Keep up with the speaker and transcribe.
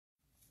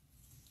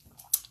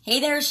Hey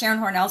there, Sharon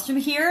Horn-Elstrom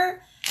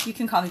here. You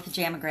can call me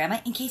Pajama Grandma.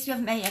 In case you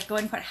haven't met yet, go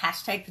ahead and put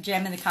hashtag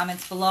pajama in the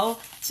comments below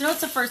so you know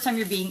it's the first time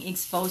you're being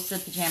exposed to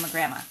Pajama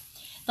Grandma.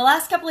 The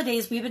last couple of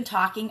days we've been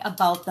talking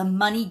about the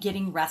money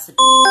getting recipe.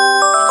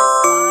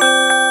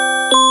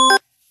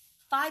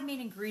 Five main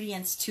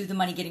ingredients to the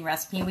money getting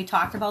recipe, and we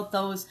talked about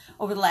those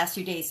over the last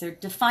few days. They're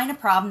define a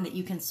problem that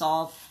you can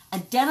solve,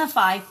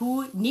 identify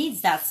who needs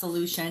that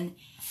solution,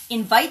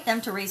 invite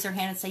them to raise their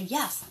hand and say,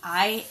 yes,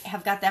 I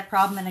have got that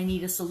problem and I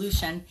need a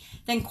solution.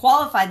 Then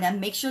qualify them,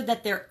 make sure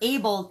that they're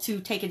able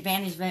to take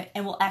advantage of it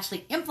and will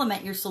actually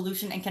implement your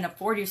solution and can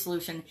afford your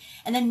solution.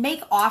 And then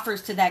make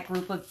offers to that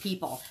group of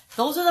people.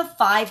 Those are the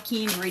 5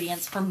 key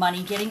ingredients for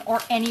money getting or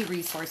any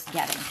resource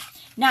getting.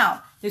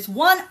 Now, there's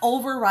one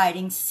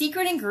overriding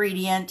secret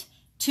ingredient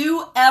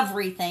to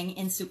everything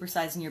in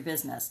supersizing your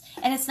business.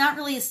 And it's not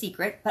really a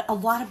secret, but a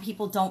lot of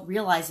people don't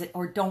realize it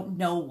or don't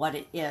know what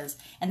it is.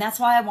 And that's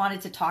why I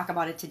wanted to talk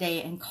about it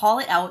today and call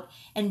it out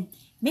and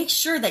make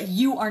sure that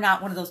you are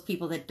not one of those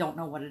people that don't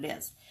know what it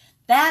is.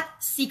 That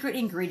secret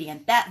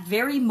ingredient, that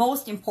very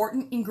most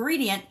important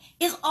ingredient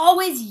is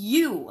always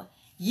you.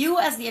 You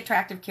as the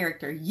attractive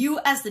character, you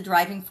as the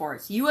driving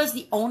force, you as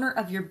the owner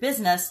of your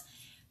business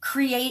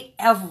create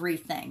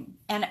everything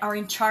and are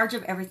in charge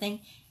of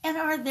everything and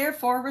are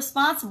therefore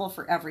responsible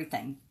for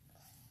everything.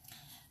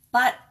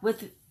 But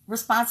with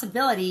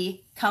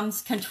responsibility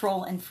comes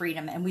control and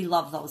freedom, and we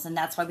love those, and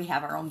that's why we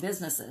have our own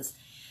businesses.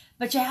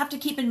 But you have to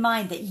keep in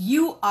mind that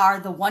you are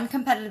the one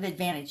competitive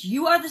advantage.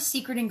 You are the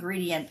secret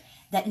ingredient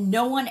that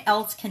no one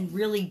else can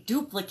really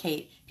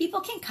duplicate. People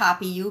can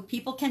copy you,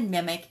 people can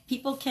mimic,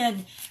 people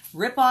can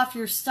rip off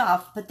your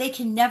stuff, but they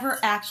can never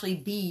actually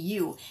be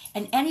you.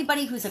 And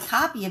anybody who's a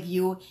copy of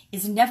you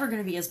is never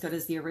going to be as good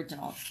as the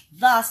original.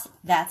 Thus,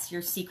 that's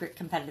your secret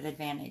competitive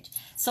advantage.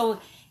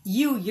 So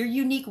your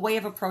unique way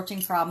of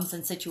approaching problems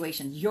and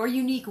situations, your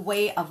unique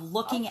way of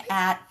looking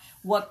at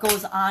what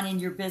goes on in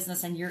your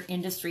business and your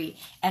industry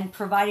and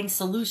providing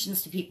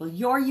solutions to people,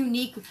 your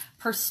unique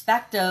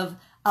perspective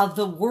of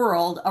the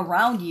world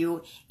around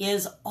you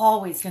is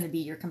always going to be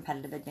your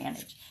competitive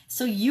advantage.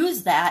 So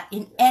use that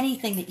in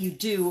anything that you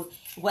do,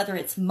 whether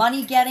it's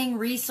money getting,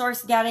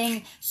 resource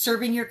getting,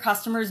 serving your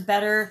customers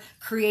better,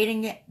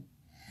 creating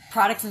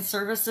products and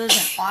services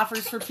and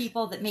offers for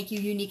people that make you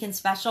unique and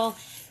special.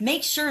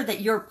 Make sure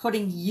that you're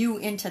putting you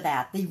into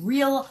that, the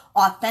real,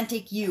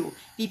 authentic you,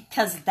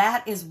 because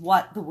that is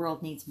what the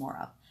world needs more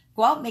of.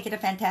 Go out, make it a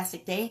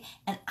fantastic day,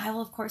 and I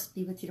will, of course,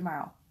 be with you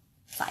tomorrow.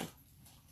 Bye.